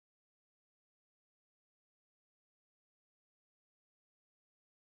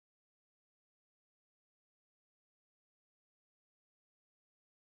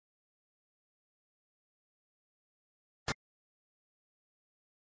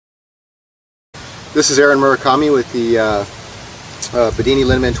This is Aaron Murakami with the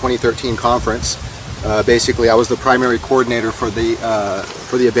Bedini-Lindemann 2013 conference. Basically, I was the primary coordinator for the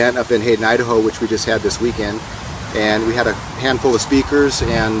event up in Hayden, Idaho, which we just had this weekend. And we had a handful of speakers,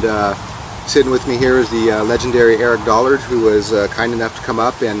 and sitting with me here is the legendary Eric Dollard, who was kind enough to come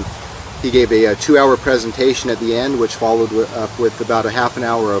up, and he gave a 2-hour presentation at the end, which followed up with about a half an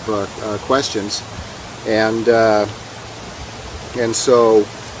hour of questions. And so,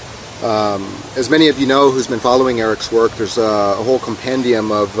 as many of you know who's been following Eric's work, there's a whole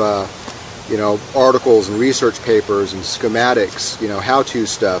compendium of articles and research papers and schematics, how-to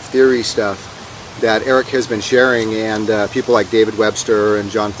stuff, theory stuff that Eric has been sharing, and people like David Webster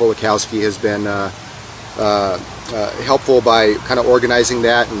and John Polakowski has been helpful by kind of organizing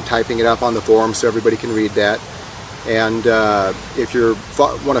that and typing it up on the forum so everybody can read that. And if you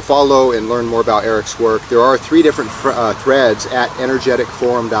want to follow and learn more about Eric's work, there are 3 different threads at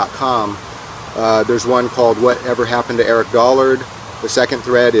energeticforum.com. There's one called Whatever Happened to Eric Dollard. The second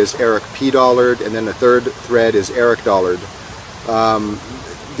thread is Eric P. Dollard, and then the third thread is Eric Dollard.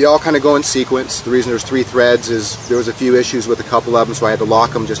 They all kind of go in sequence. The reason there's 3 threads is there was a few issues with a couple of them, so I had to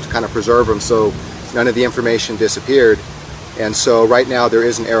lock them just to kind of preserve them so none of the information disappeared. And so right now there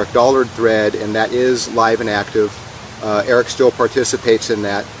is an Eric Dollard thread, and that is live and active. Eric still participates in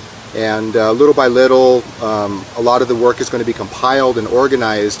that, and little by little a lot of the work is going to be compiled and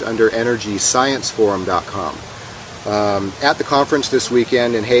organized under EnergyScienceForum.com. At the conference this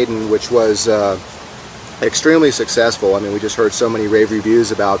weekend in Hayden, which was extremely successful. I mean, we just heard so many rave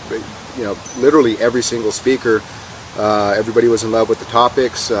reviews about literally every single speaker. Everybody was in love with the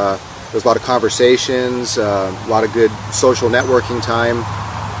topics. There was a lot of conversations, a lot of good social networking time,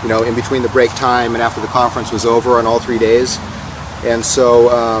 in between the break time and after the conference was over on all 3 days. And so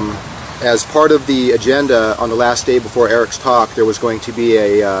as part of the agenda on the last day before Eric's talk, there was going to be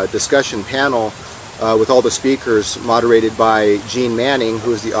a discussion panel with all the speakers, moderated by Jean Manning,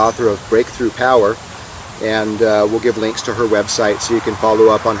 who is the author of Breakthrough Power. And we'll give links to her website so you can follow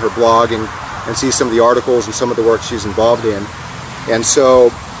up on her blog and see some of the articles and some of the work she's involved in. And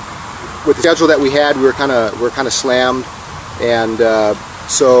so with the schedule that we had, we were kind of slammed, and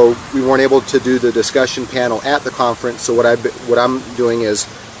so we weren't able to do the discussion panel at the conference. So what I'm doing is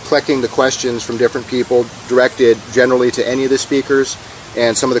collecting the questions from different people, directed generally to any of the speakers,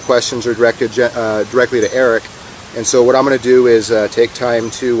 and some of the questions are directed directly to Eric. And so what I'm going to do is take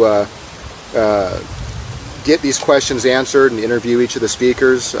time to get these questions answered and interview each of the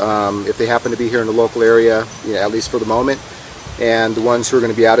speakers if they happen to be here in the local area, at least for the moment. And the ones who are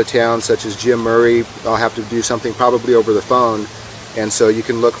going to be out of town, such as Jim Murray, I'll have to do something probably over the phone. And so you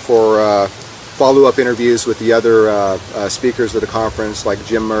can look for follow-up interviews with the other speakers at the conference, like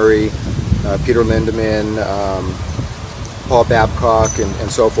Jim Murray, Peter Lindemann, Paul Babcock, and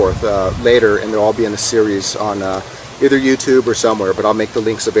so forth later, and they'll all be in a series on either YouTube or somewhere, but I'll make the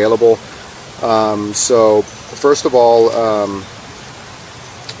links available. So first of all,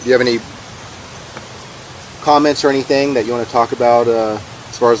 do you have any comments or anything that you want to talk about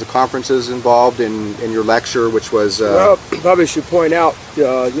as far as the conference is involved in your lecture, which was... Well, probably should point out,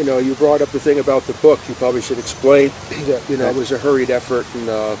 you brought up the thing about the book. You probably should explain that, it was a hurried effort, and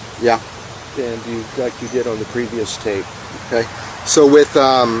yeah, and like you did on the previous tape. Okay. So with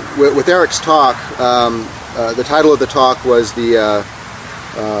Eric's talk, the title of the talk was the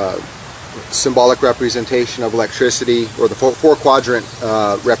symbolic representation of electricity, or the four-quadrant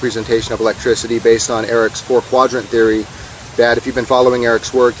representation of electricity, based on Eric's 4-quadrant theory. That if you've been following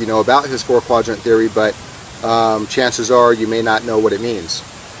Eric's work, you know about his 4-quadrant theory, but chances are you may not know what it means,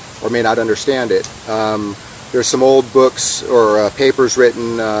 or may not understand it. There's some old books or papers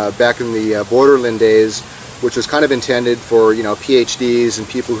written back in the Borderland days, which was kind of intended for PhDs and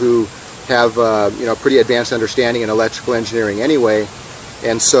people who have pretty advanced understanding in electrical engineering anyway.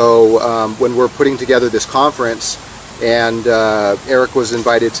 And so when we're putting together this conference, and Eric was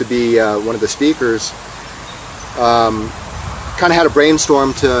invited to be one of the speakers, kind of had a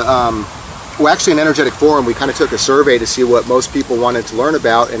brainstorm to, well, actually in Energetic Forum we kind of took a survey to see what most people wanted to learn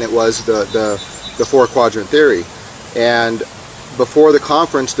about, and it was the 4-quadrant theory. And before the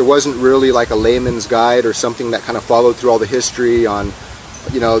conference there wasn't really like a layman's guide or something that kind of followed through all the history on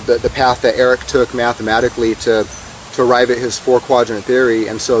the path that Eric took mathematically to arrive at his 4-quadrant theory.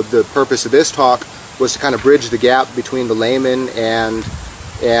 And so the purpose of this talk was to kind of bridge the gap between the layman and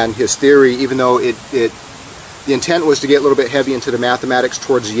his theory, even though the intent was to get a little bit heavy into the mathematics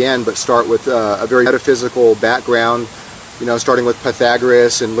towards the end, but start with a very metaphysical background, starting with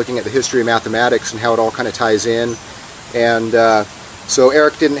Pythagoras and looking at the history of mathematics and how it all kind of ties in. And so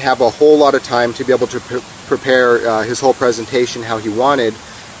Eric didn't have a whole lot of time to be able to prepare his whole presentation how he wanted.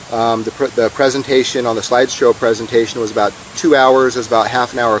 The presentation on the slideshow presentation was about 2 hours. There's about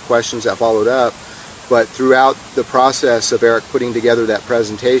half an hour of questions that followed up. But throughout the process of Eric putting together that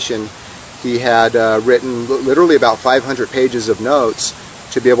presentation, he had written literally about 500 pages of notes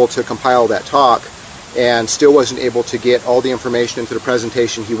to be able to compile that talk, and still wasn't able to get all the information into the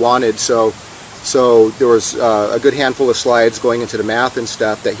presentation he wanted. So there was a good handful of slides going into the math and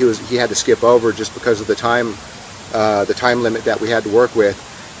stuff that he had to skip over just because of the time limit that we had to work with.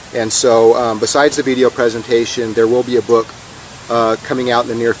 And so besides the video presentation, there will be a book coming out in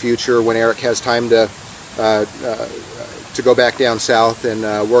the near future when Eric has time to go back down south and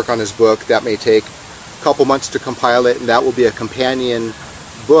work on his book. That may take a couple months to compile it, and that will be a companion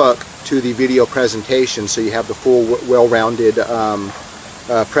book to the video presentation, so you have the full well-rounded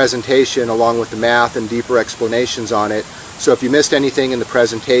presentation along with the math and deeper explanations on it. So if you missed anything in the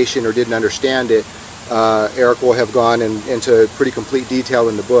presentation or didn't understand it, Eric will have gone into pretty complete detail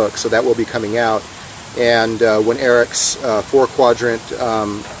in the book, so that will be coming out. And when Eric's four-quadrant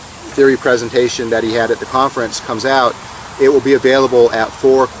theory presentation that he had at the conference comes out, it will be available at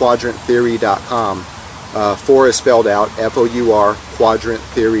fourquadranttheory.com. Four is spelled out, F-O-U-R,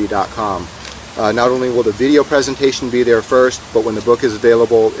 quadranttheory.com. Not only will the video presentation be there first, but when the book is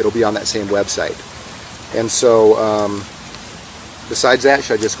available, it'll be on that same website. And so, besides that,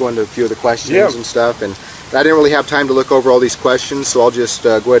 should I just go into a few of the questions and stuff? And I didn't really have time to look over all these questions, so I'll just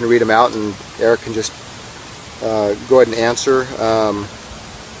go ahead and read them out, and Eric can just go ahead and answer.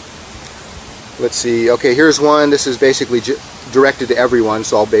 Let's see. Okay, here's one. This is basically directed to everyone,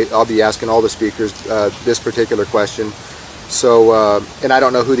 so I'll be asking all the speakers this particular question. So, and I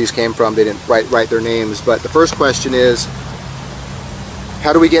don't know who these came from. They didn't write their names. But the first question is,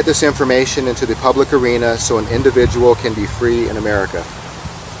 how do we get this information into the public arena so an individual can be free in America?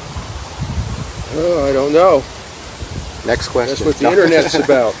 Oh, I don't know. Next question. That's what the internet's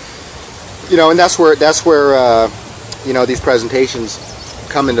about. You know, and that's where you know, these presentations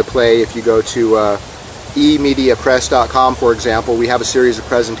come into play. If you go to emediapress.com, for example, we have a series of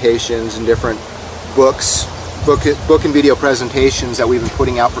presentations and different book and video presentations that we've been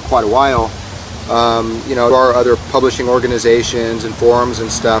putting out for quite a while. You know, there are other publishing organizations and forums and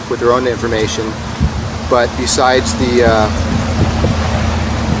stuff with their own information, but besides the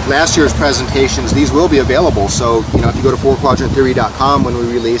last year's presentations, these will be available. So, you know, if you go to fourquadranttheory.com when we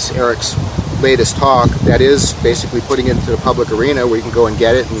release Eric's latest talk, that is basically putting it into the public arena where you can go and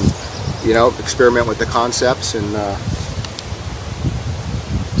get it and, you know, experiment with the concepts. And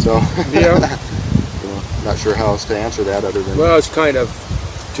so yeah. You know, not sure how else to answer that other than, well, it's kind of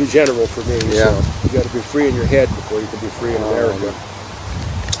too general for me. Yeah. So you got to be free in your head before you can be free in America.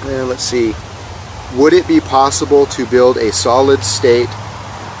 And let's see, would it be possible to build a solid state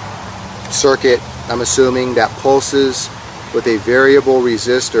circuit, I'm assuming, that pulses with a variable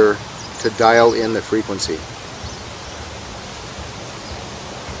resistor to dial in the frequency?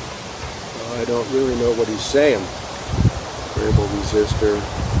 I don't really know what he's saying. Variable resistor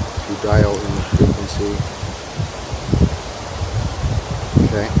to dial in the frequency.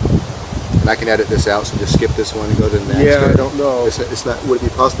 Okay. And I can edit this out, so just skip this one and go to the next. Yeah, I don't know. It's not. Would it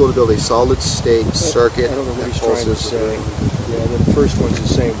be possible to build a solid state circuit? I don't know what that he's trying to pulses say. Yeah, the first one's the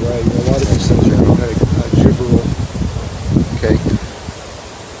same way. A lot of these things are kind of gibberal. Okay.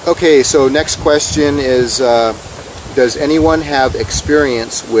 Okay, so next question is, does anyone have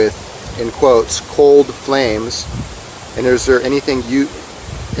experience with, in quotes, cold flames, and is there any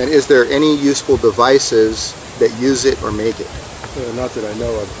useful devices that use it or make it? Not that I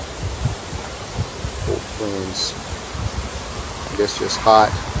know of. Cold flames. I guess just hot.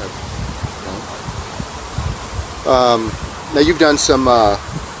 Now you've done some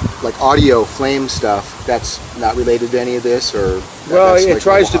like audio flame stuff. That's not related to any of this, or? Well, it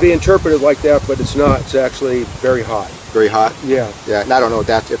tries to be interpreted like that, but it's not. It's actually very hot. Very hot? Yeah. Yeah, and I don't know if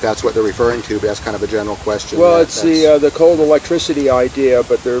that's what they're referring to, but that's kind of a general question. Well, it's the cold electricity idea,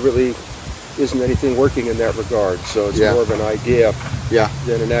 but there really isn't anything working in that regard, so it's more of an idea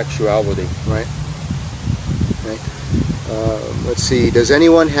than an actuality. Right. Okay. Let's see, does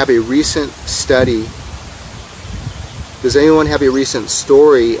anyone have a recent story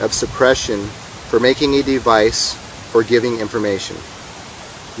of suppression for making a device or giving information?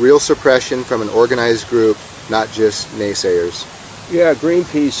 Real suppression from an organized group, not just naysayers. Yeah,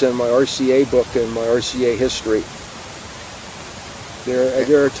 Greenpeace and my RCA book and my RCA history.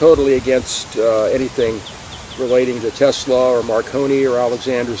 They're totally against anything relating to Tesla or Marconi or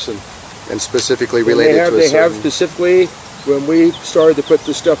Alexanderson. And specifically related to a They have specifically, when we started to put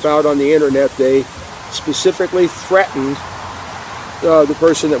this stuff out on the internet, they specifically threatened the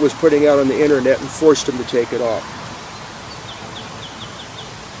person that was putting out on the internet and forced him to take it off.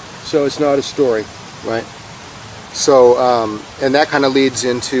 So it's not a story. Right. So, and that kind of leads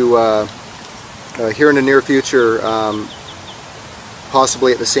into here in the near future,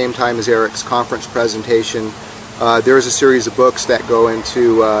 possibly at the same time as Eric's conference presentation, there is a series of books that go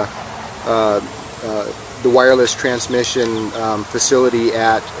into the wireless transmission facility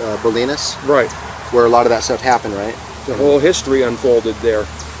at Bolinas. Right. Where a lot of that stuff happened, right? The whole history unfolded there.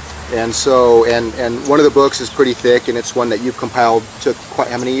 And so, and one of the books is pretty thick, and it's one that you've compiled. Took quite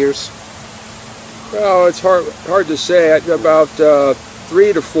how many years? Well, it's hard to say. About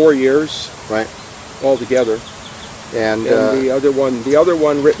 3 to 4 years. Right. Altogether. And the other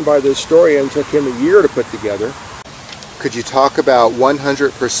one written by the historian took him a year to put together. Could you talk about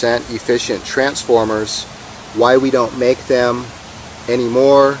 100% efficient transformers, why we don't make them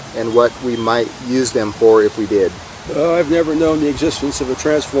anymore, and what we might use them for if we did? I've never known the existence of a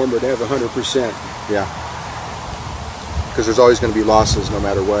transformer to have 100%. Yeah. Because there's always going to be losses no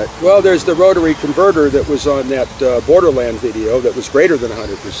matter what. Well, there's the rotary converter that was on that Borderland video that was greater than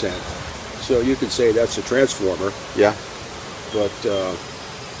 100%. So you could say that's a transformer. Yeah. But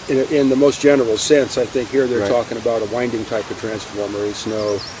in the most general sense, I think here they're right. talking about a winding type of transformer. It's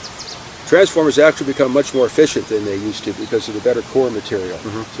no... Transformers actually become much more efficient than they used to because of the better core material.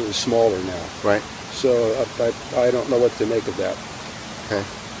 Mm-hmm. So they're smaller now. Right. So I don't know what to make of that. Okay.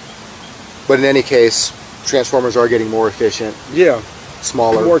 But in any case, transformers are getting more efficient. Yeah.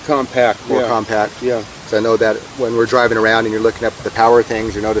 Smaller. More compact. More compact. Yeah. So I know that when we're driving around and you're looking up at the power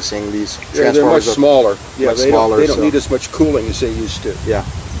things, you're noticing these transformers. Yeah, they're much smaller. Yeah, much smaller. They don't need as much cooling as they used to. Yeah.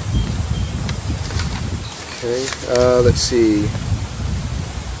 Okay. Let's see.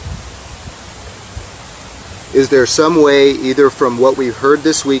 Is there some way, either from what we've heard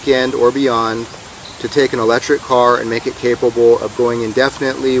this weekend or beyond, to take an electric car and make it capable of going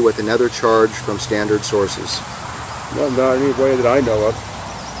indefinitely with another charge from standard sources? No, not any way that I know of.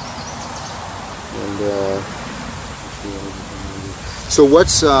 And so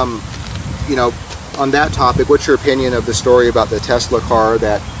what's, you know, on that topic, what's your opinion of the story about the Tesla car,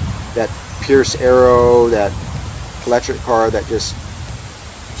 that Pierce Arrow, that electric car that just...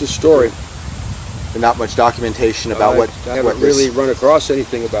 It's a story. And not much documentation about I haven't really run across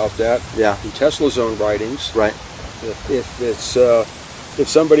anything about that. Yeah. In Tesla's own writings. Right. If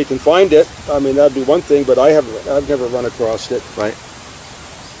somebody can find it, I mean, that'd be one thing, but I've never run across it. Right.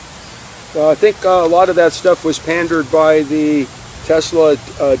 I think a lot of that stuff was pandered by the Tesla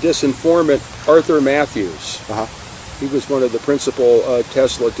disinformant Arthur Matthews. Uh-huh. He was one of the principal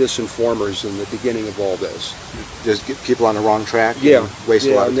Tesla disinformers in the beginning of all this. Just get people on the wrong track. Yeah. Waste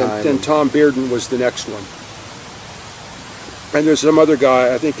a lot of time. And then Tom Bearden was the next one. And there's some other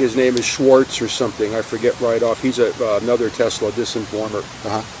guy, I think his name is Schwartz or something, I forget right off. He's another Tesla disinformer.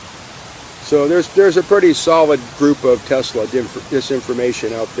 Uh-huh. So there's a pretty solid group of Tesla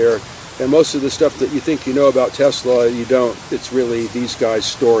disinformation out there. And most of the stuff that you think you know about Tesla, you don't. It's really these guys'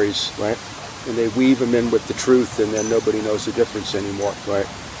 stories. Right. And they weave them in with the truth, and then nobody knows the difference anymore. Right.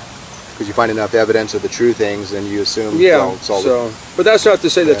 Because you find enough evidence of the true things, and you assume. Yeah. Well, it's all but that's not to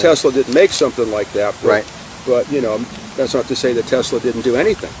say that Tesla didn't make something like that. But, right. But you know, that's not to say that Tesla didn't do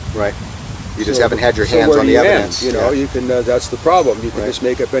anything. Right. You just haven't had your hands on the evidence. You know, you can. That's the problem. You can just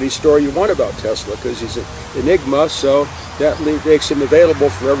make up any story you want about Tesla because he's an enigma. So that makes him available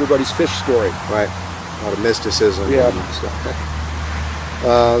for everybody's fish story. Right. A lot of mysticism. Yeah. And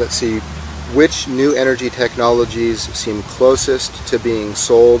stuff. Let's see. Which new energy technologies seem closest to being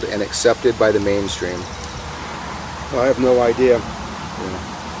sold and accepted by the mainstream? I have no idea.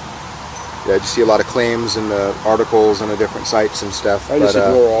 Yeah, I just see a lot of claims in the articles on the different sites and stuff. I just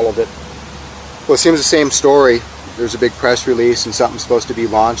ignore all of it. Well, it seems the same story. There's a big press release and something's supposed to be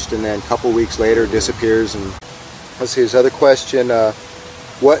launched, and then a couple weeks later it disappears. And let's see, his other question,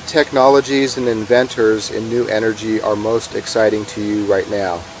 what technologies and inventors in new energy are most exciting to you right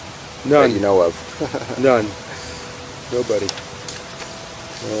now? None. That you know of? None. Nobody.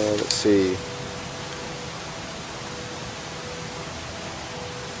 Let's see.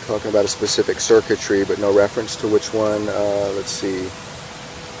 Talking about a specific circuitry, but no reference to which one. Let's see.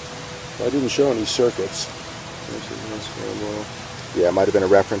 I didn't show any circuits. Yeah, it might have been a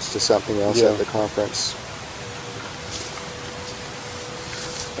reference to something else at the conference.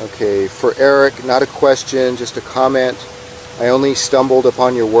 Okay, for Eric, not a question, just a comment. I only stumbled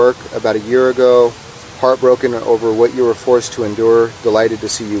upon your work about a year ago, heartbroken over what you were forced to endure, delighted to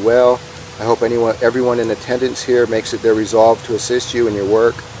see you well. I hope everyone in attendance here makes it their resolve to assist you in your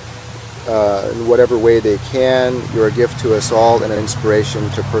work in whatever way they can. You're a gift to us all and an inspiration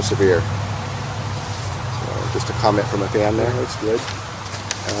to persevere. So just a comment from a fan there. That's good.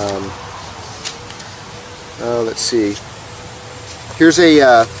 Let's see. Here's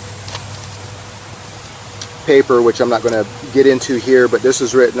a paper, which I'm not going to get into here, but this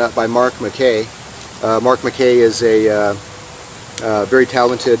was written up by Mark McKay. Mark McKay is a very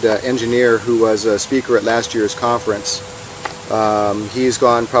talented engineer who was a speaker at last year's conference. He's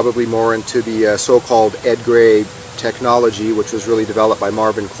gone probably more into the so-called Ed Gray technology, which was really developed by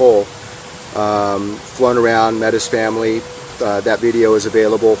Marvin Cole. Flown around, met his family. That video is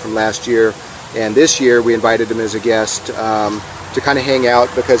available from last year. And this year we invited him as a guest to kind of hang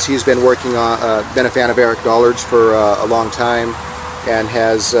out, because he's been working on, been a fan of Eric Dollard's for a long time, and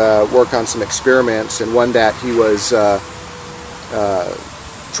has worked on some experiments, and one that he was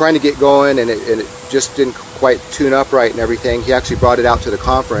trying to get going, and it just didn't quite tune up right and everything. He actually brought it out to the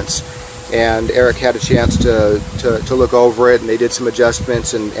conference, and Eric had a chance to look over it, and they did some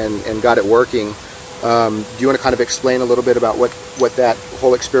adjustments and got it working. Do you want to kind of explain a little bit about what that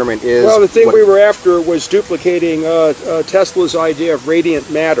whole experiment is? Well, the thing we were after was duplicating Tesla's idea of radiant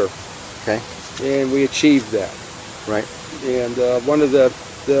matter. Okay. And we achieved that. Right. And one of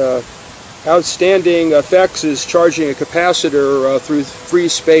the outstanding effects is charging a capacitor through free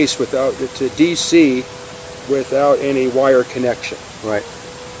space to DC without any wire connection. Right.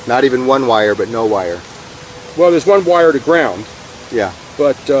 Not even one wire, but no wire. Well, there's one wire to ground. Yeah.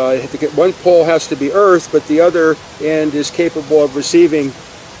 But one pole has to be earth, but the other end is capable of receiving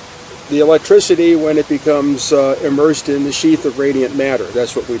the electricity when it becomes immersed in the sheath of radiant matter.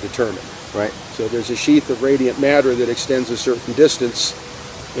 That's what we determined. Right. So there's a sheath of radiant matter that extends a certain distance,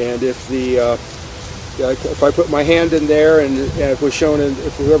 and if I put my hand in there, and it was shown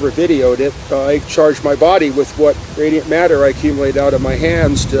if whoever videoed it, I charged my body with what radiant matter I accumulate out of my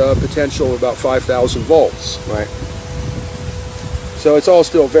hands to a potential of about 5,000 volts. Right. So it's all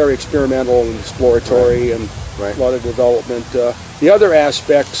still very experimental and exploratory, and a lot of development. The other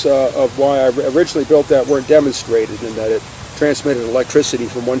aspects of why I originally built that weren't demonstrated, in that it transmitted electricity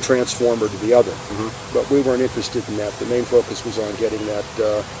from one transformer to the other. Mm-hmm. But we weren't interested in that. The main focus was on getting that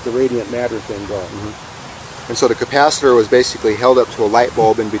the radiant matter thing going. Mm-hmm. And so the capacitor was basically held up to a light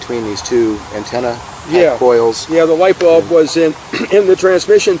bulb in between these two antenna coils. Yeah, the light bulb was in the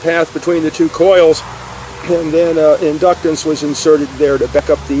transmission path between the two coils. And then inductance was inserted there to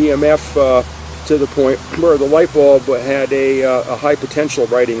back up the EMF to the point where the light bulb had a high potential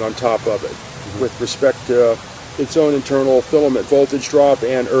writing on top of it, with respect to its own internal filament voltage drop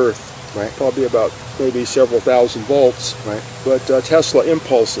and earth. Right. Probably about maybe several thousand volts. Right. But Tesla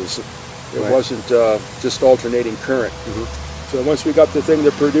impulses. It wasn't just alternating current. Mm-hmm. So once we got the thing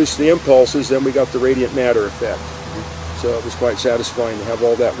that produced the impulses, then we got the radiant matter effect. So it was quite satisfying to have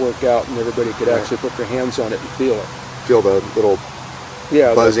all that work out, and everybody could actually put their hands on it and feel it. Feel the little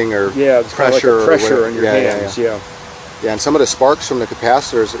buzzing or it's pressure, like pressure in your hands. Yeah. And some of the sparks from the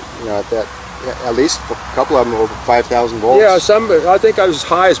capacitors, at least a couple of them over 5,000 volts. Yeah, I think I was as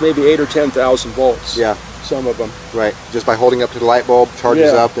high as maybe 8,000 or 10,000 volts. Yeah. Some of them. Right. Just by holding up to the light bulb,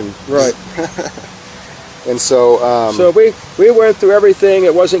 charges up and. Right. And so. So we went through everything.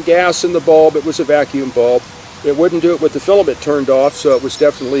 It wasn't gas in the bulb. It was a vacuum bulb. It wouldn't do it with the filament turned off, so it was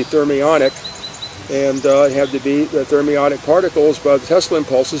definitely thermionic, and it had to be the thermionic particles, but the Tesla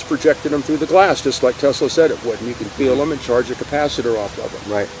impulses projected them through the glass, just like Tesla said it would, and you can feel them and charge a capacitor off of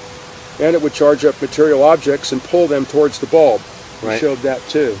them. Right. And it would charge up material objects and pull them towards the bulb. Right. It showed that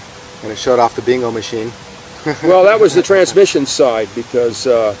too. And it showed off the bingo machine. Well, that was the transmission side, because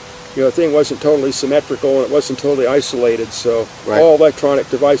the thing wasn't totally symmetrical and it wasn't totally isolated, so all electronic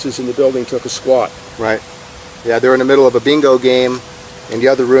devices in the building took a squat. Right. Yeah, they're in the middle of a bingo game in the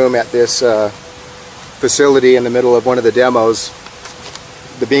other room at this facility in the middle of one of the demos.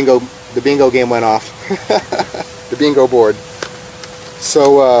 The bingo game went off. The bingo board.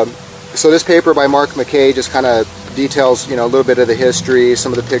 So this paper by Mark McKay just kind of details, a little bit of the history,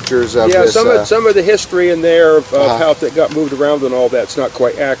 some of the pictures of this. Yeah, some of the history in there of how it got moved around and all that's not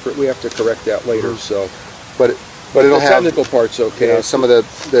quite accurate. We have to correct that later. So, but it'll the have technical part's okay. Some of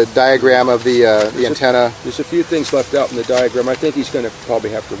the diagram of the antenna. There's a few things left out in the diagram. I think he's going to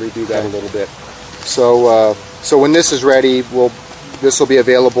probably have to redo that a little bit. So when this is ready, this will be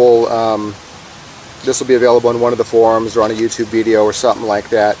available. This will be available in one of the forums or on a YouTube video or something like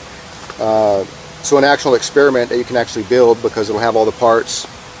that. So an actual experiment that you can actually build, because it'll have all the parts,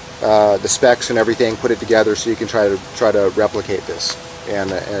 the specs and everything, put it together, so you can try to replicate this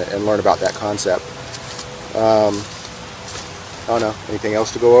and learn about that concept. I don't know, anything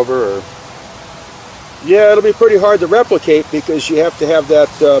else to go over? Or? Yeah, it'll be pretty hard to replicate, because you have to have that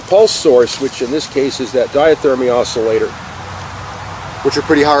pulse source, which in this case is that diathermy oscillator. Which are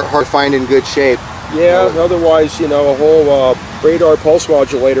pretty hard to find in good shape. Yeah, otherwise, a whole radar pulse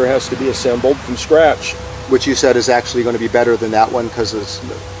modulator has to be assembled from scratch. Which you said is actually going to be better than that one, because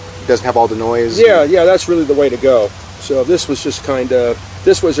doesn't have all the noise. Yeah, yeah, that's really the way to go. So this was just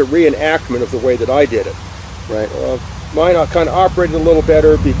this was a reenactment of the way that I did it. Right. Mine kind of operated a little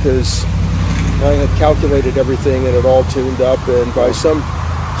better because I had calculated everything and it all tuned up, and by some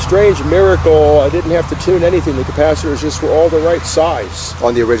strange miracle, I didn't have to tune anything. The capacitors just were all the right size.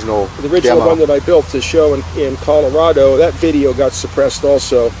 On the original demo. One that I built to show in Colorado, that video got suppressed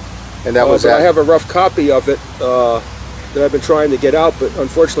also. And that was but I have a rough copy of it that I've been trying to get out, but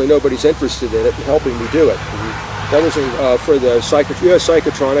unfortunately nobody's interested in it and helping me do it. That was for the U.S.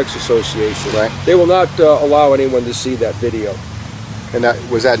 Psychotronics Association. Right. They will not allow anyone to see that video. And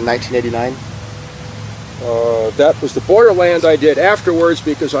was that in 1989? That was the Borderland I did afterwards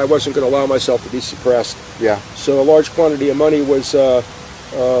because I wasn't going to allow myself to be suppressed. Yeah. So a large quantity of money was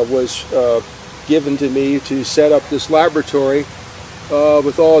given to me to set up this laboratory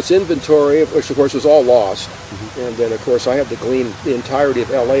with all its inventory, which of course was all lost. And then of course I had to glean the entirety of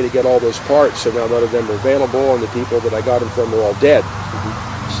LA to get all those parts, so now none of them are available, and the people that I got them from are all dead.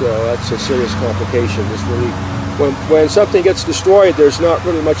 So that's a serious complication. It's really, when something gets destroyed, there's not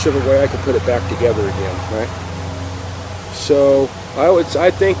really much of a way I can put it back together again. Right. So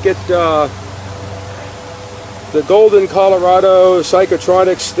I think the Golden Colorado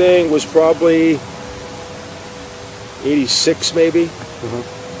Psychotronics thing was probably 86 maybe,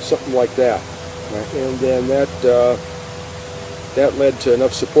 something like that. Right. And then that led to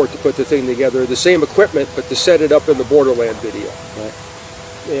enough support to put the thing together. The same equipment, but to set it up in the Borderland video. Right.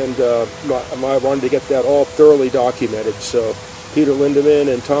 And I wanted to get that all thoroughly documented. So Peter Lindemann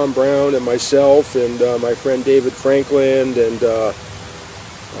and Tom Brown and myself and my friend David Franklin and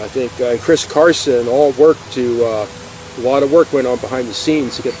I think Chris Carson all worked a lot of work went on behind the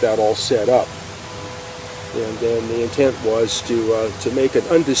scenes to get that all set up. And then the intent was to make an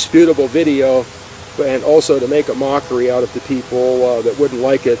undisputable video, and also to make a mockery out of the people that wouldn't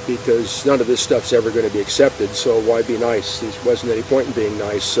like it, because none of this stuff's ever going to be accepted, so why be nice? There wasn't any point in being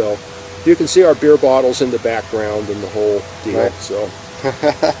nice. So you can see our beer bottles in the background and the whole deal. Right. So.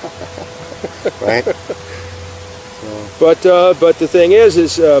 Right. But the thing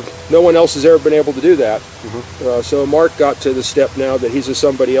is no one else has ever been able to do that. So Mark got to the step now that he's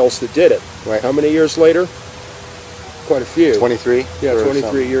somebody else that did it. Right. How many years later? Quite a few. 23? Yeah,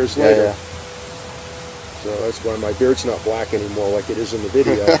 23 years later. Yeah. So that's why my beard's not black anymore like it is in the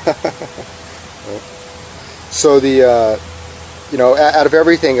video. So out of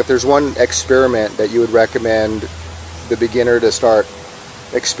everything, if there's one experiment that you would recommend the beginner to start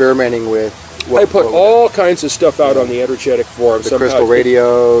experimenting with, I put all kinds of stuff out on the energetic forum. The crystal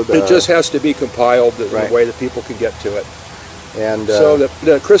radio. It just has to be compiled in right. a way that people can get to it. And so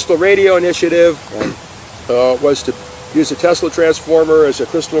the crystal radio initiative was to use a Tesla transformer as a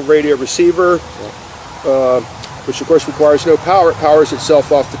crystal radio receiver, which of course requires no power. It powers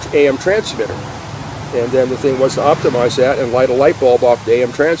itself off the AM transmitter. And then the thing was to optimize that and light a light bulb off the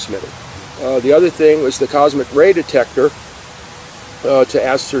AM transmitter. The other thing was the cosmic ray detector to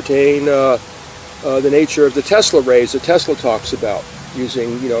ascertain the nature of the Tesla rays that Tesla talks about,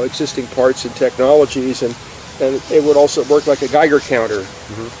 using existing parts and technologies, and it would also work like a Geiger counter,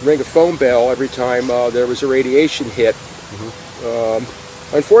 ring a phone bell every time there was a radiation hit.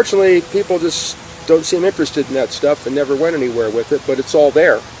 Unfortunately, people just don't seem interested in that stuff and never went anywhere with it, but it's all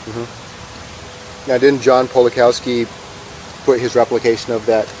there. Now, didn't John Polakowski put his replication of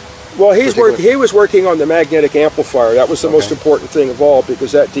that? Well, he was working on the magnetic amplifier. That was the most important thing of all,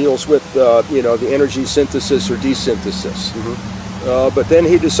 because that deals with the energy synthesis or desynthesis. But then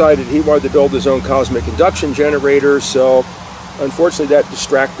he decided he wanted to build his own cosmic induction generator, so unfortunately that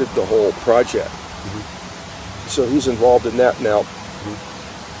distracted the whole project. So he's involved in that now.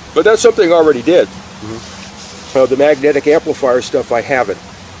 But that's something I already did. The magnetic amplifier stuff I haven't,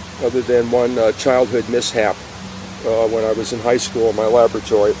 other than one childhood mishap when I was in high school in my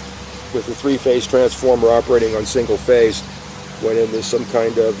laboratory with a three-phase transformer operating on single phase. Went into some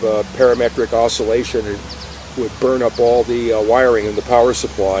kind of parametric oscillation and would burn up all the wiring in the power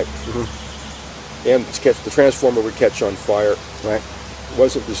supply, and the transformer would catch on fire. Right. It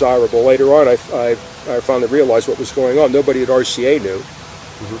wasn't desirable. Later on, I finally realized what was going on. Nobody at RCA knew.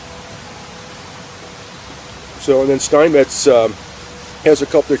 So, and then Steinmetz has a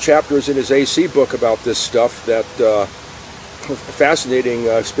couple of chapters in his AC book about this stuff, that fascinating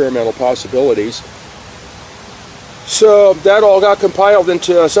experimental possibilities. So that all got compiled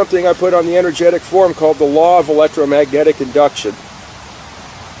into something I put on the energetic forum called the Law of Electromagnetic Induction.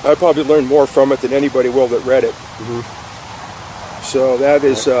 I probably learned more from it than anybody will that read it. So that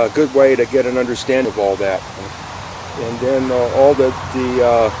is a good way to get an understanding of all that. And then all the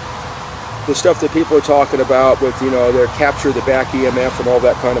the stuff that people are talking about with, you know, their capture the back EMF and all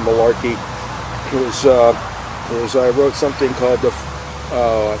that kind of malarkey, is I wrote something called the,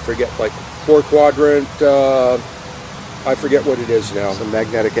 I forget, like 4-quadrant, I forget what it is now. Some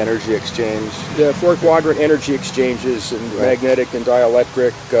magnetic energy exchange. The 4-quadrant energy exchanges and magnetic and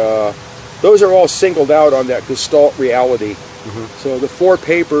dielectric, those are all singled out on that Gestalt reality. So the 4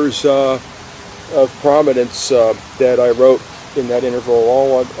 papers of prominence that I wrote in that interval,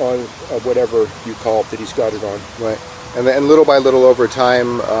 all on whatever you call it that he's got it on. Right. And little by little over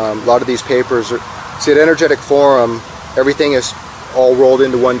time, a lot of these papers are, see, at Energetic Forum, everything is all rolled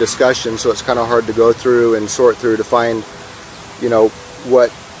into one discussion, so it's kind of hard to go through and sort through to find, you know,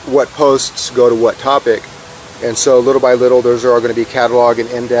 what posts go to what topic. And so little by little, those are all going to be cataloged and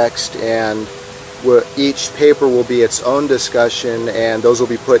indexed, and each paper will be its own discussion, and those will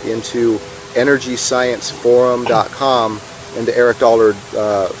be put into EnergyScienceForum.com and the Eric Dollard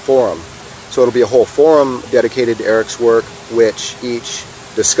forum. So it'll be a whole forum dedicated to Eric's work, which each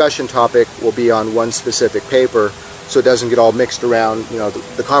discussion topic will be on one specific paper, so it doesn't get all mixed around. You know,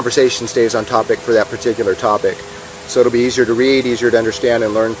 the conversation stays on topic for that particular topic. So it'll be easier to read, easier to understand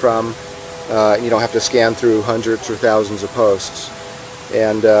and learn from. You don't have to scan through hundreds or thousands of posts.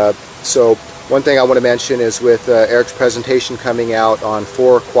 And so one thing I want to mention is with Eric's presentation coming out on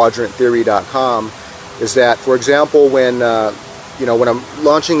 4quadranttheory.com is that, for example, when you know, when I'm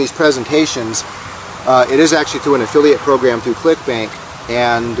launching these presentations, it is actually through an affiliate program through ClickBank,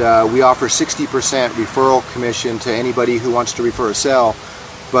 and we offer 60% referral commission to anybody who wants to refer a cell.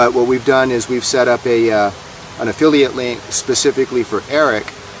 But what we've done is we've set up an affiliate link specifically for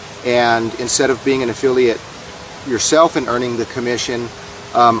Eric, and instead of being an affiliate yourself and earning the commission,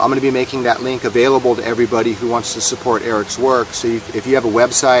 I'm going to be making that link available to everybody who wants to support Eric's work. So if you have a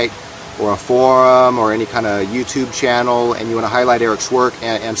website or a forum or any kind of YouTube channel and you want to highlight Eric's work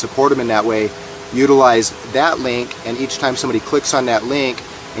and support him in that way, utilize that link, and each time somebody clicks on that link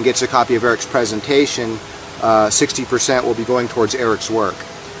and gets a copy of Eric's presentation, 60% will be going towards Eric's work.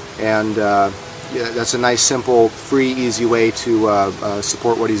 And yeah, that's a nice, simple, free, easy way to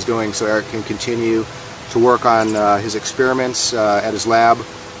support what he's doing, so Eric can continue to work on his experiments at his lab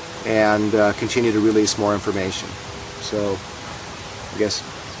and continue to release more information. So I guess,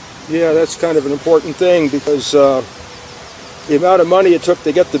 yeah, that's kind of an important thing, because the amount of money it took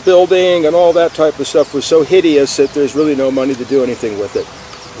to get the building and all that type of stuff was so hideous that there's really no money to do anything with it.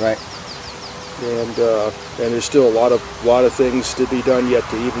 right. And there's still a lot of things to be done yet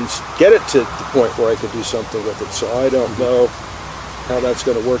to even get it to the point where I could do something with it. So I don't know how that's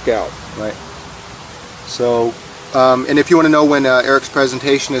going to work out. Right. So, and if you want to know when Eric's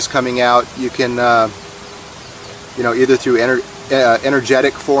presentation is coming out, you can, you know, either through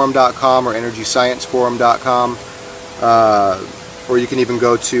energeticforum.com or energyscienceforum.com, or you can even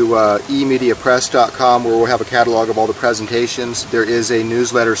go to emediapress.com, where we'll have a catalog of all the presentations. There is a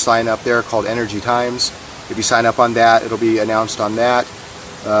newsletter sign up there called Energy Times. If you sign up on that, it'll be announced on that.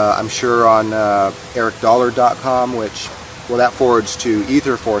 I'm sure on ericdollard.com, which, well, that forwards to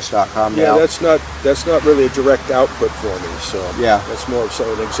etherforce.com now. Yeah, that's not really a direct output for me. So yeah, that's more of some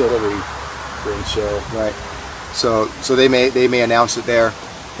of an auxiliary thing. So right. So they may announce it there.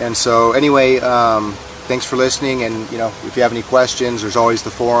 And so anyway, thanks for listening, and you know, if you have any questions, there's always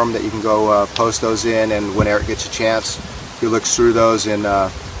the forum that you can go post those in, and when Eric gets a chance, he looks through those and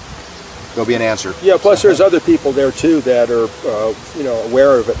there'll be an answer. Yeah, plus there's other people there too that are you know,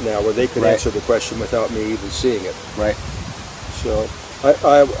 aware of it now, where they can right. answer the question without me even seeing it. Right. So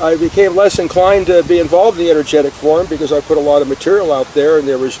I became less inclined to be involved in the Energetic Forum because I put a lot of material out there and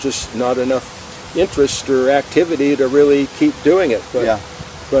there was just not enough interest or activity to really keep doing it. But, yeah.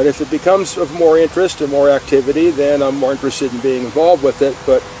 But if it becomes of more interest and more activity, then I'm more interested in being involved with it.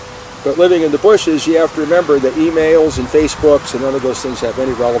 But living in the bushes, you have to remember that emails and Facebooks and none of those things have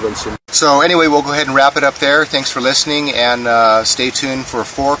any relevance. So anyway, we'll go ahead and wrap it up there. Thanks for listening, and stay tuned for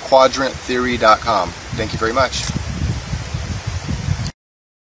 4quadranttheory.com. Thank you very much.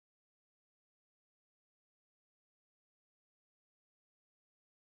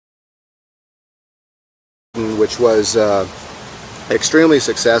 Which was extremely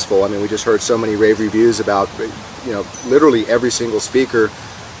successful. I mean, we just heard so many rave reviews about, you know, literally every single speaker.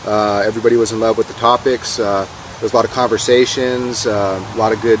 Everybody was in love with the topics. There was a lot of conversations, a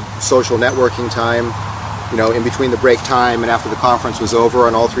lot of good social networking time, you know, in between the break time and after the conference was over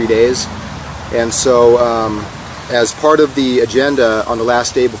on all 3 days. And so as part of the agenda on the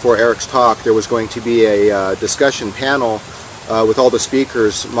last day before Eric's talk, there was going to be a discussion panel with all the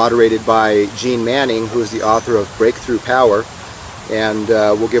speakers, moderated by Jean Manning, who is the author of Breakthrough Power, and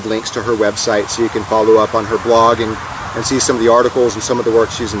we'll give links to her website so you can follow up on her blog and see some of the articles and some of the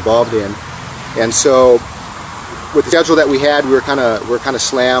work she's involved in. And so with the schedule that we had, we were kind of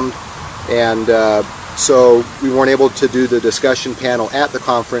slammed, and so we weren't able to do the discussion panel at the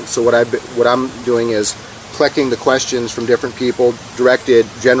conference. So what I'm doing is collecting the questions from different people, directed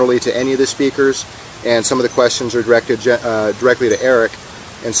generally to any of the speakers, and some of the questions are directed directly to Eric.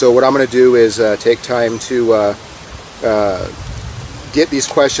 And so what I'm going to do is take time to get these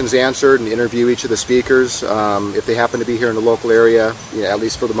questions answered and interview each of the speakers if they happen to be here in the local area, at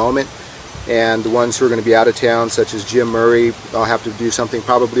least for the moment. And the ones who are going to be out of town, such as Jim Murray, I'll have to do something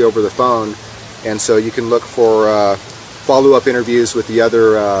probably over the phone. And so you can look for follow-up interviews with the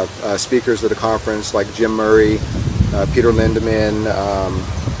other speakers at the conference, like Jim Murray, Peter Lindemann,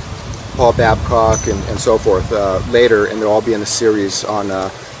 Paul Babcock, and so forth later, and they'll all be in a series on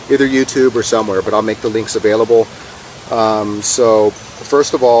either YouTube or somewhere, but I'll make the links available. So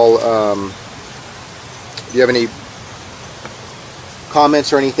first of all, do you have any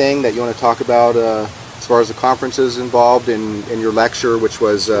comments or anything that you want to talk about as far as the conferences involved in your lecture, which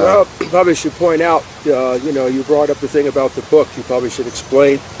was... Well, you probably should point out, you brought up the thing about the book. You probably should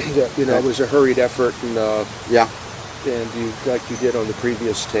explain that, it was a hurried effort, and yeah, and like you did on the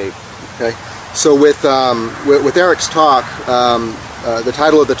previous tape. Okay. So with Eric's talk, the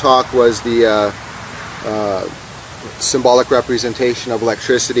title of the talk was the symbolic representation of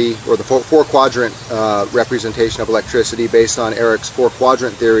electricity, or the four-quadrant representation of electricity, based on Eric's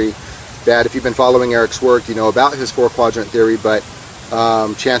four-quadrant theory. That if you've been following Eric's work, you know about his four-quadrant theory, but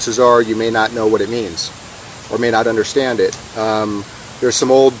chances are you may not know what it means, or may not understand it. There's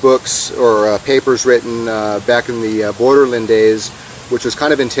some old books or papers written back in the Borderland days, which was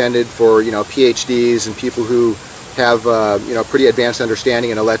kind of intended for PhDs and people who have pretty advanced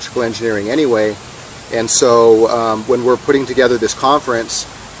understanding in electrical engineering anyway. And so when we're putting together this conference,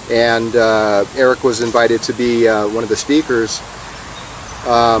 and Eric was invited to be one of the speakers,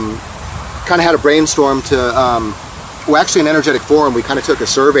 kind of had a brainstorm to, well, actually an energetic forum, we kind of took a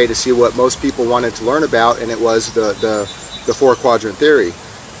survey to see what most people wanted to learn about, and it was the four-quadrant theory.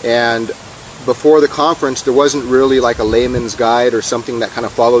 And before the conference, there wasn't really like a layman's guide or something that kind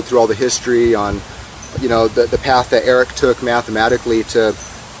of followed through all the history on, the path that Eric took mathematically to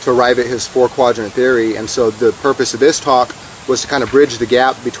arrive at his four-quadrant theory. And so the purpose of this talk was to kind of bridge the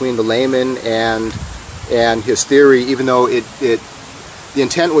gap between the layman and his theory, even though the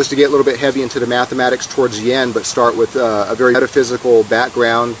intent was to get a little bit heavy into the mathematics towards the end, but start with a very metaphysical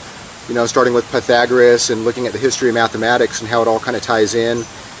background, starting with Pythagoras and looking at the history of mathematics and how it all kind of ties in.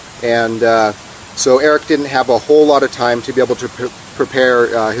 And so Eric didn't have a whole lot of time to be able to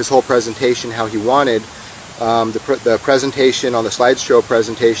prepare his whole presentation how he wanted. The presentation on the slideshow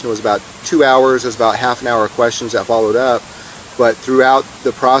presentation was about 2 hours. There's about half an hour of questions that followed up. But throughout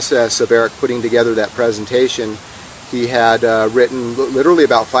the process of Eric putting together that presentation, he had written literally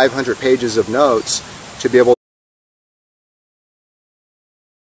about 500 pages of notes to be able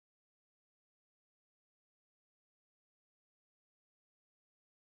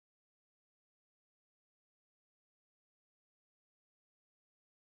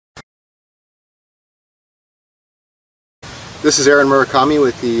This is Aaron Murakami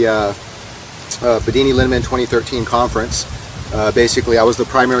with the Bedini-Lindemann 2013 conference. Basically, I was the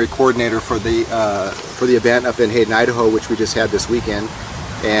primary coordinator for the event up in Hayden, Idaho, which we just had this weekend.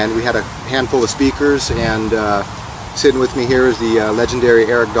 And we had a handful of speakers, and sitting with me here is the legendary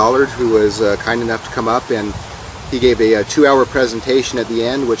Eric Dollard, who was kind enough to come up, and he gave a 2-hour presentation at the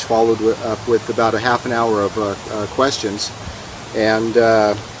end, which followed up with about a half an hour of questions. And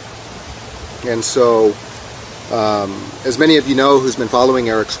so as many of you know who's been following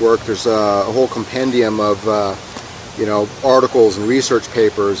Eric's work, there's a whole compendium of articles and research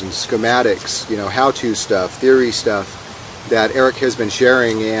papers and schematics, how-to stuff, theory stuff that Eric has been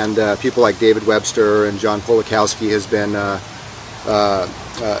sharing, and people like David Webster and John Polakowski has been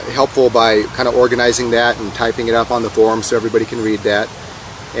helpful by kind of organizing that and typing it up on the forum so everybody can read that.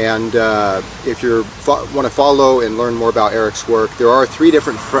 And if you want to follow and learn more about Eric's work, there are 3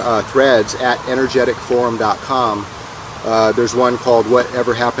 different threads at energeticforum.com. There's one called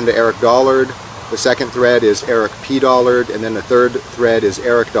Whatever Happened to Eric Dollard. The second thread is Eric P. Dollard, and then the third thread is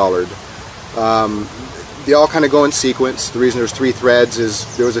Eric Dollard. They all kind of go in sequence. The reason there's 3 threads is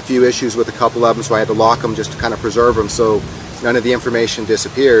there was a few issues with a couple of them, so I had to lock them just to kind of preserve them so none of the information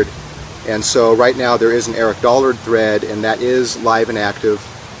disappeared. And so right now there is an Eric Dollard thread, and that is live and active.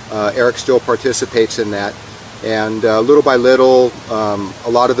 Eric still participates in that, and little by little a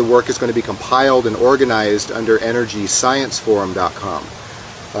lot of the work is going to be compiled and organized under EnergyScienceForum.com.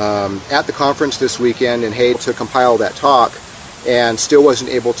 At the conference this weekend in Hayden to compile that talk, and still wasn't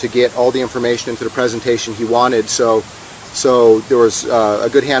able to get all the information into the presentation he wanted, so So there was a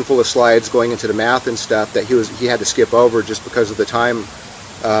good handful of slides going into the math and stuff that he had to skip over just because of the time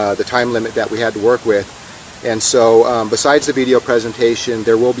limit that we had to work with. And so besides the video presentation,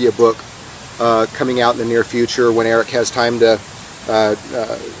 there will be a book coming out in the near future when Eric has time to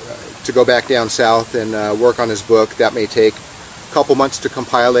go back down south and work on his book. That may take a couple months to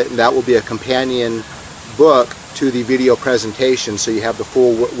compile it, and that will be a companion book to the video presentation, so you have the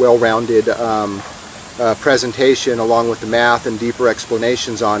full well-rounded presentation along with the math and deeper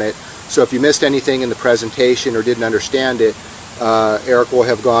explanations on it. So if you missed anything in the presentation or didn't understand it, Eric will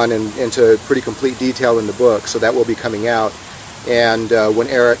have gone into pretty complete detail in the book, so that will be coming out. And when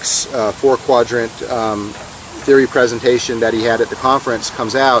Eric's four-quadrant theory presentation that he had at the conference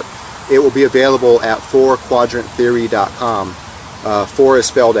comes out, it will be available at fourquadranttheory.com. Four is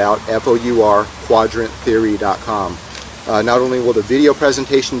spelled out, F-O-U-R, quadranttheory.com. Not only will the video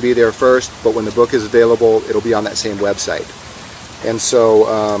presentation be there first, but when the book is available, it'll be on that same website. And so,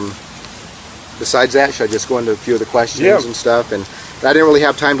 besides that, should I just go into a few of the questions and stuff? And I didn't really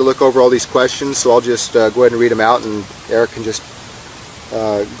have time to look over all these questions, so I'll just go ahead and read them out, and Eric can just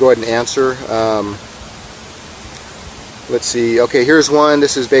go ahead and answer. Let's see. Okay, here's one.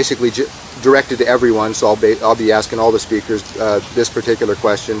 This is basically directed to everyone, so I'll be asking all the speakers this particular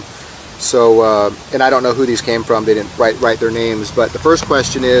question. So, and I don't know who these came from. They didn't write their names. But the first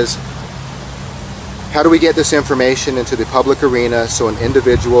question is, how do we get this information into the public arena so an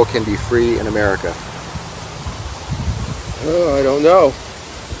individual can be free in America? Oh, I don't know.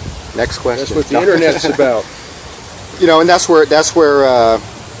 Next question. That's what the internet's about. You know, and that's where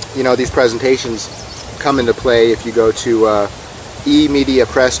you know, these presentations come into play. If you go to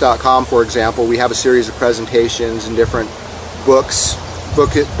emediapress.com, for example, we have a series of presentations and different book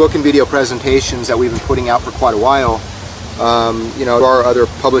and video presentations that we've been putting out for quite a while. You know, there are other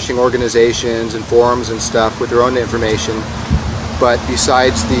publishing organizations and forums and stuff with their own information, but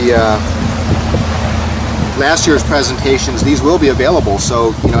besides the last year's presentations, these will be available.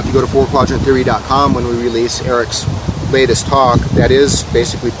 So, you know, if you go to fourquadranttheory.com when we release Eric's latest talk, that is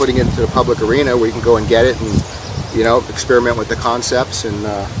basically putting it into the public arena where you can go and get it and, you know, experiment with the concepts. And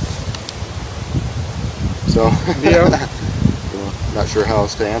so yeah. You know, not sure how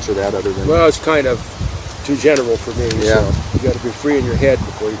else to answer that other than, well, it's kind of too general for me. Yeah. So you got to be free in your head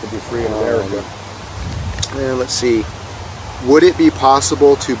before you can be free in America. And let's see, would it be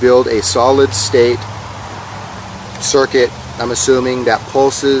possible to build a solid state circuit, I'm assuming, that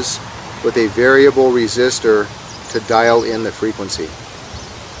pulses with a variable resistor to dial in the frequency?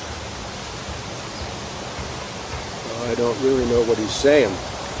 I don't really know what he's saying.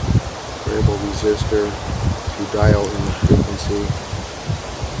 Variable resistor to dial in the frequency.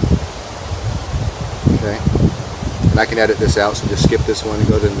 Okay. And I can edit this out, so just skip this one and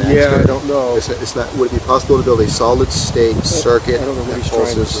go to the next. Yeah, I don't know. It's not. Would it be possible to build a solid state circuit? I don't know what that he's trying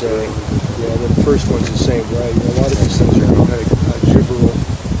to pulses say. Yeah, the first one's the same, right? A lot of these things are kind of gibberal.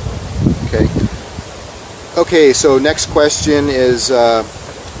 Okay. Okay, so next question is,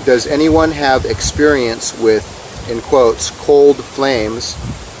 does anyone have experience with, in quotes, cold flames,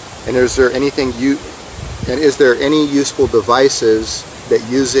 and is there any useful devices that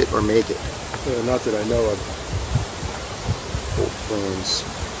use it or make it? Not that I know of. Cold flames.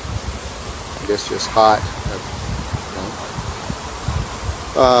 I guess just hot.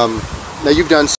 Now you've done